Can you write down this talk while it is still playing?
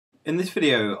In this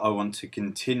video, I want to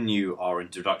continue our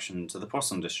introduction to the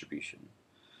Poisson distribution.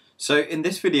 So in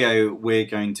this video, we're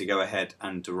going to go ahead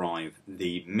and derive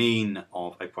the mean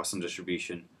of a Poisson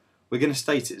distribution. We're going to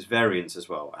state its variance as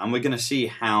well, and we're going to see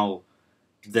how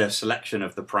the selection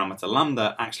of the parameter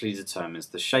lambda actually determines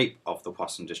the shape of the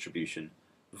Poisson distribution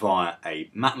via a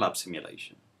Matlab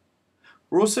simulation.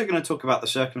 We're also going to talk about the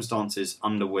circumstances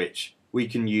under which we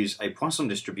can use a Poisson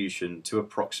distribution to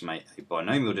approximate a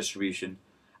binomial distribution.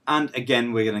 And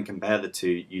again, we're going to compare the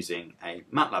two using a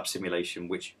Matlab simulation,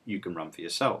 which you can run for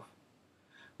yourself.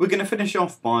 We're going to finish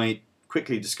off by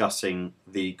quickly discussing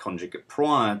the conjugate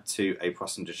prior to a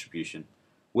Poisson distribution,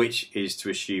 which is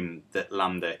to assume that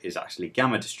lambda is actually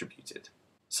gamma distributed.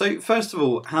 So first of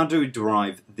all, how do we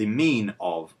derive the mean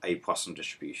of a Poisson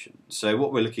distribution? So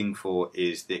what we're looking for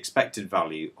is the expected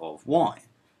value of y.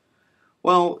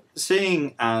 Well,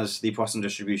 seeing as the Poisson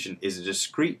distribution is a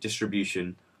discrete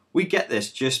distribution, we get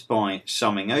this just by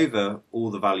summing over all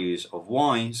the values of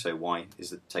y. So y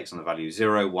takes on the value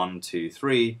 0, 1, 2,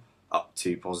 3, up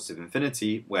to positive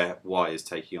infinity, where y is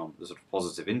taking on the sort of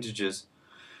positive integers.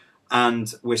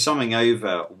 And we're summing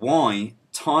over y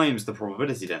times the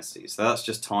probability density. So that's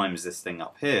just times this thing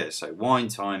up here. So y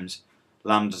times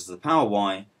lambda to the power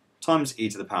y times e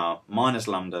to the power minus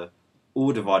lambda,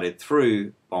 all divided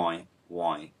through by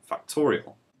y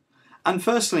factorial. And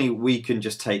firstly, we can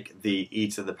just take the e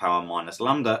to the power minus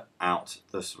lambda out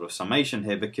the sort of summation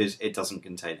here because it doesn't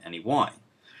contain any y.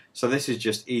 So this is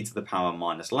just e to the power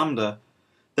minus lambda.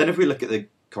 Then if we look at the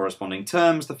corresponding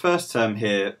terms, the first term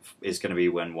here is going to be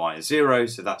when y is 0,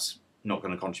 so that's not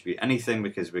going to contribute anything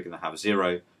because we're going to have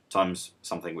 0 times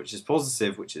something which is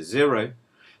positive, which is 0.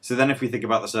 So then if we think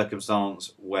about the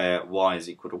circumstance where y is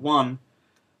equal to 1,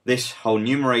 this whole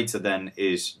numerator then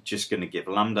is just going to give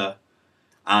lambda,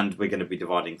 and we're going to be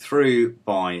dividing through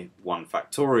by 1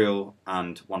 factorial,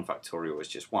 and 1 factorial is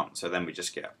just 1. So then we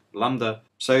just get lambda.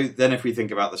 So then if we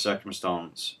think about the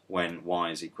circumstance when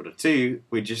y is equal to 2,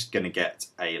 we're just going to get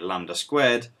a lambda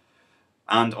squared.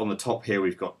 And on the top here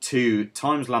we've got 2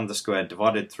 times lambda squared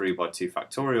divided through by 2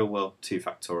 factorial. Well, 2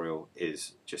 factorial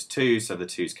is just 2, so the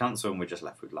 2's cancel and we're just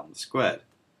left with lambda squared.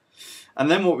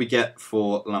 And then what we get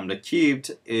for lambda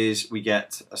cubed is we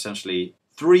get essentially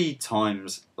 3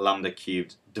 times lambda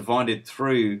cubed divided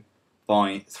through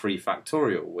by 3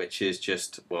 factorial, which is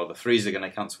just, well, the 3's are going to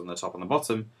cancel on the top and the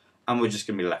bottom, and we're just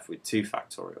going to be left with 2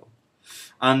 factorial.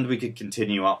 And we could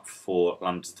continue up for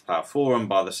lambda to the power 4, and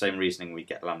by the same reasoning we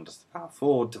get lambda to the power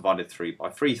 4 divided through by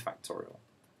 3 factorial.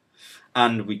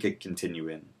 And we could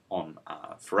continue on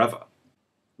forever.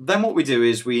 Then what we do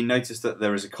is we notice that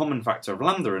there is a common factor of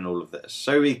lambda in all of this,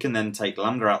 so we can then take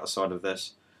lambda out the side of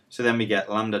this. So then we get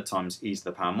lambda times e to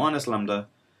the power minus lambda,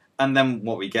 and then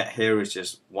what we get here is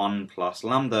just 1 plus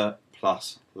lambda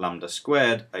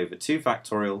squared over 2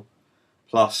 factorial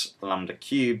plus lambda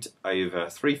cubed over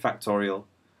 3 factorial,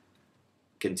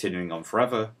 continuing on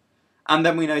forever. And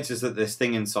then we notice that this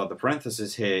thing inside the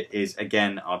parenthesis here is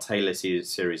again our Taylor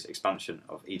series expansion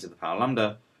of e to the power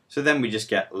lambda. So then we just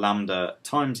get lambda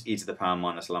times e to the power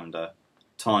minus lambda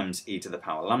times e to the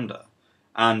power lambda.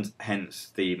 And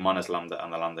hence the minus lambda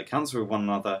and the lambda cancel with one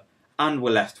another, and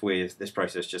we're left with this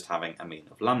process just having a mean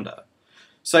of lambda.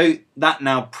 So that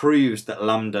now proves that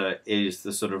lambda is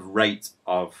the sort of rate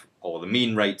of, or the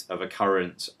mean rate of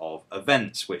occurrence of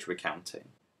events which we're counting.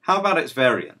 How about its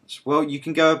variance? Well, you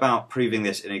can go about proving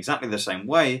this in exactly the same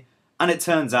way, and it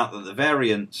turns out that the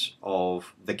variance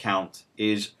of the count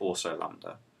is also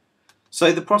lambda.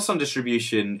 So the Poisson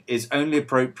distribution is only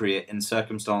appropriate in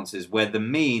circumstances where the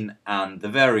mean and the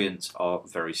variance are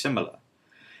very similar.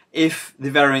 If the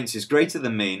variance is greater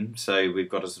than mean, so we've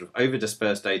got a sort of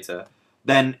over-dispersed data,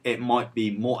 then it might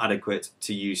be more adequate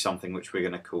to use something which we're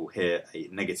going to call here a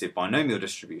negative binomial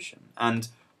distribution. And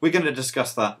we're going to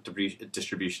discuss that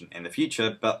distribution in the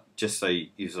future, but just so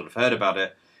you've sort of heard about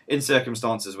it, in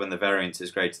circumstances when the variance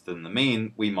is greater than the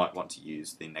mean, we might want to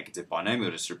use the negative binomial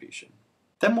distribution.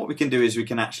 Then what we can do is we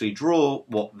can actually draw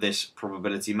what this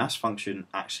probability mass function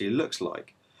actually looks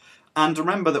like. And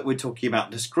remember that we're talking about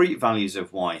discrete values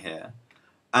of y here,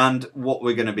 and what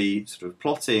we're going to be sort of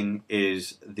plotting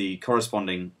is the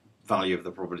corresponding value of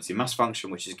the probability mass function,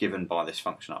 which is given by this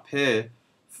function up here,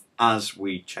 as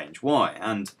we change y.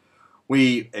 And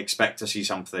we expect to see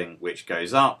something which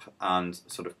goes up and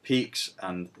sort of peaks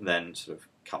and then sort of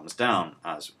comes down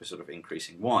as we're sort of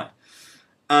increasing y.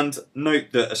 And note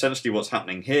that essentially what's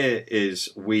happening here is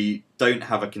we don't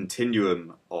have a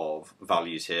continuum of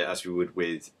values here as we would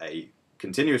with a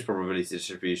continuous probability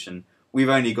distribution. We've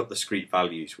only got discrete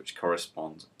values which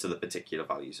correspond to the particular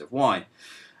values of y.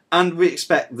 And we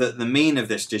expect that the mean of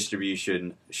this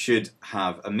distribution should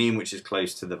have a mean which is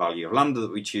close to the value of lambda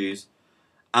that we choose,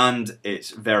 and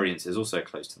its variance is also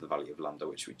close to the value of lambda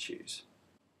which we choose.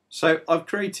 So I've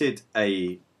created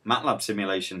a Matlab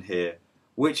simulation here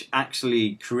which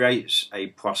actually creates a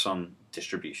Poisson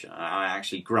distribution, and it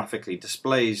actually graphically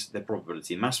displays the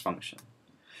probability mass function.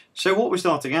 So what we're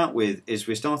starting out with is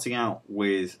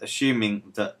assuming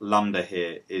that lambda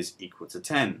here is equal to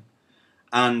 10.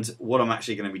 And what I'm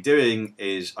actually going to be doing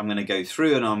is I'm going to go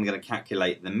through and I'm going to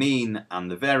calculate the mean and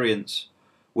the variance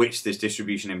which this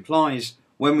distribution implies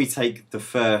when we take the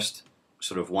first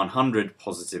sort of 100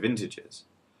 positive integers.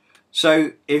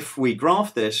 So if we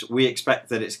graph this, we expect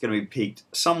that it's going to be peaked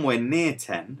somewhere near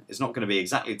 10. It's not going to be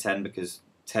exactly 10 because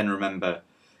 10, remember,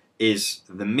 is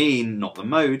the mean, not the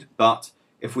mode. But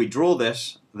if we draw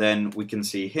this, then we can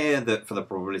see here that for the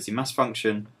probability mass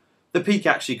function, the peak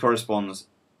actually corresponds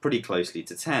pretty closely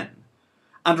to 10.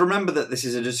 And remember that this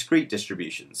is a discrete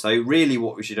distribution, so really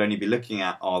what we should only be looking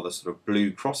at are the sort of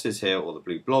blue crosses here, or the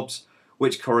blue blobs,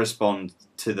 which correspond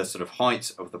to the sort of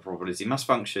height of the probability mass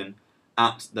function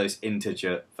at those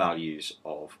integer values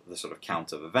of the sort of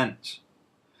count of events.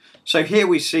 So here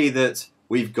we see that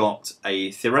we've got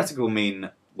a theoretical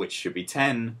mean which should be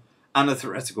 10, and a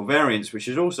theoretical variance which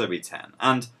should also be 10,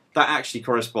 and that actually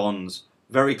corresponds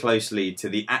very closely to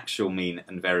the actual mean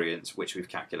and variance which we've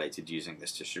calculated using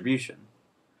this distribution.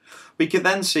 We could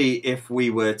then see if we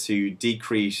were to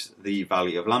decrease the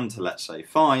value of lambda, let's say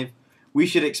 5, we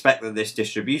should expect that this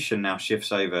distribution now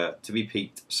shifts over to be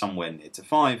peaked somewhere near to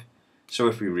 5. So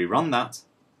if we rerun that,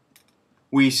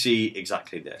 we see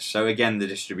exactly this. So again, the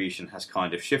distribution has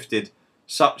kind of shifted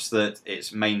such that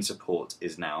its main support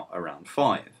is now around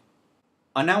 5.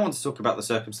 I now want to talk about the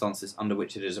circumstances under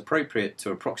which it is appropriate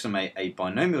to approximate a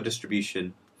binomial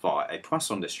distribution via a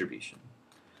Poisson distribution.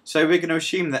 So we're going to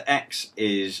assume that x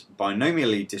is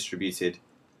binomially distributed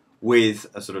with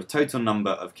a sort of total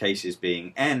number of cases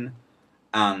being n,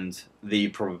 and the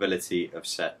probability of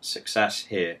success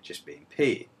here just being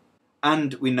p.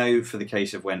 And we know for the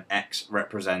case of when x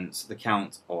represents the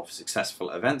count of successful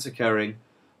events occurring,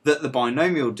 that the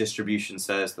binomial distribution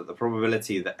says that the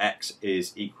probability that x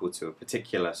is equal to a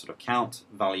particular sort of count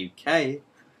value k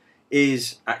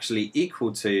is actually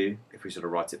equal to, if we sort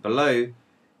of write it below,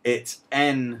 it's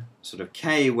n sort of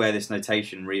k, where this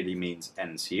notation really means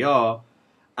NCR,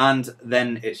 and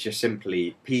then it's just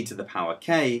simply p to the power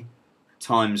k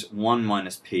times 1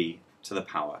 minus p to the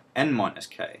power n minus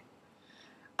k.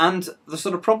 And the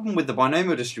sort of problem with the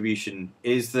binomial distribution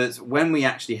is that when we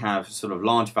actually have sort of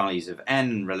large values of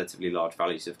n, relatively large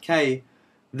values of k,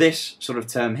 this sort of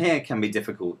term here can be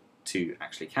difficult to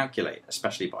actually calculate,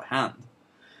 especially by hand.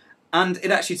 And it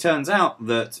actually turns out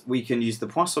that we can use the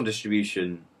Poisson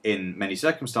distribution in many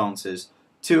circumstances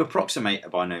to approximate a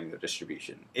binomial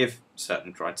distribution if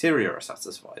certain criteria are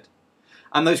satisfied.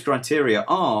 And those criteria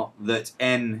are that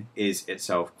n is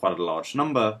itself quite a large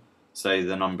number, so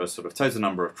the number, sort of total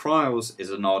number of trials is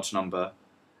a large number,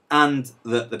 and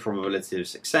that the probability of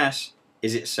success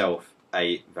is itself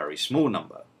a very small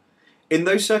number. In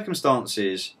those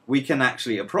circumstances, we can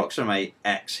actually approximate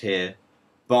x here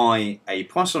by a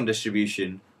Poisson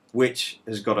distribution which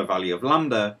has got a value of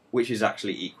lambda which is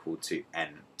actually equal to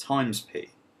n times p.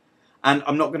 And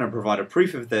I'm not going to provide a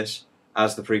proof of this,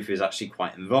 as the proof is actually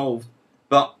quite involved,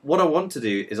 but what I want to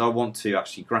do is I want to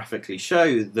actually graphically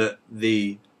show that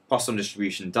the Poisson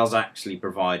distribution does actually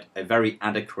provide a very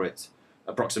adequate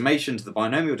approximation to the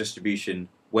binomial distribution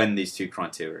when these two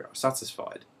criteria are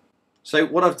satisfied. So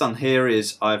what I've done here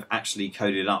is I've actually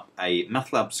coded up a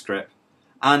Matlab script,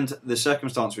 and the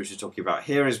circumstance which we're talking about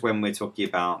here is when we're talking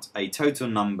about a total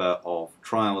number of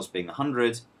trials being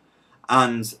 100,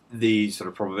 and the sort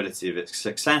of probability of its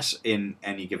success in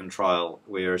any given trial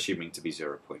we're assuming to be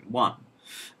 0.1.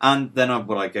 And then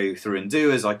what I go through and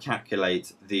do is I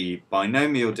calculate the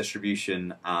binomial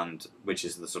distribution, and which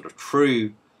is the sort of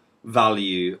true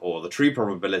value or the true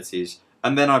probabilities,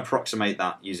 and then I approximate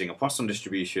that using a Poisson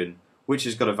distribution which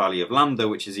has got a value of lambda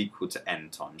which is equal to n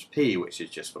times p, which is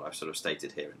just what I've sort of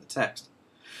stated here in the text.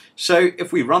 So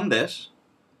if we run this,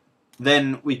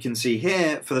 then we can see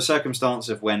here for the circumstance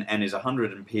of when n is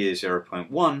 100 and p is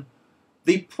 0.1,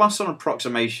 the Poisson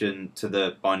approximation to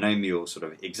the binomial sort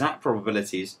of exact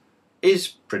probabilities is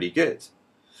pretty good.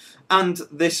 And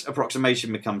this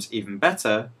approximation becomes even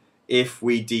better if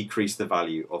we decrease the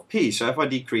value of p. So if I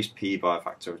decrease p by a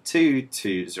factor of 2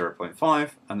 to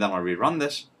 0.5, and then I rerun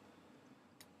this,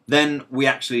 then we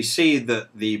actually see that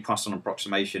the Poisson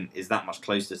approximation is that much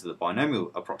closer to the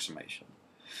binomial approximation.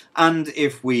 And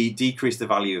if we decrease the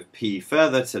value of p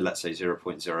further to, let's say,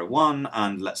 0.01,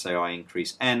 and let's say I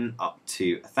increase n up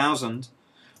to 1000,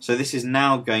 so this is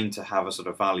now going to have a sort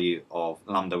of value of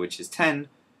lambda which is 10.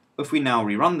 If we now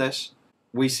rerun this,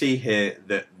 we see here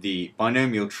that the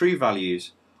binomial true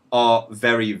values are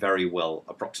very, very well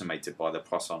approximated by the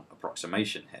Poisson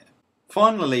approximation here.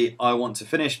 Finally, I want to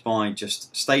finish by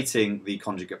just stating the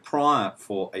conjugate prior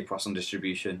for a Poisson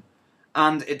distribution.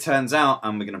 And it turns out,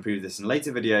 and we're going to prove this in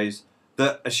later videos,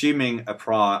 that assuming a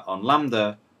prior on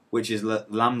lambda, which is that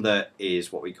lambda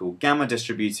is what we call gamma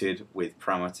distributed with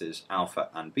parameters alpha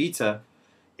and beta,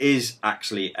 is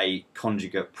actually a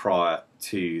conjugate prior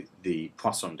to the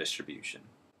Poisson distribution.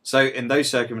 So in those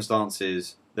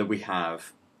circumstances that we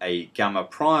have a gamma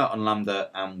prior on lambda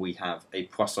and we have a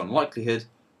Poisson likelihood,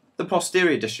 the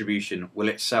posterior distribution will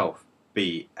itself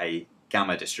be a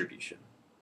gamma distribution.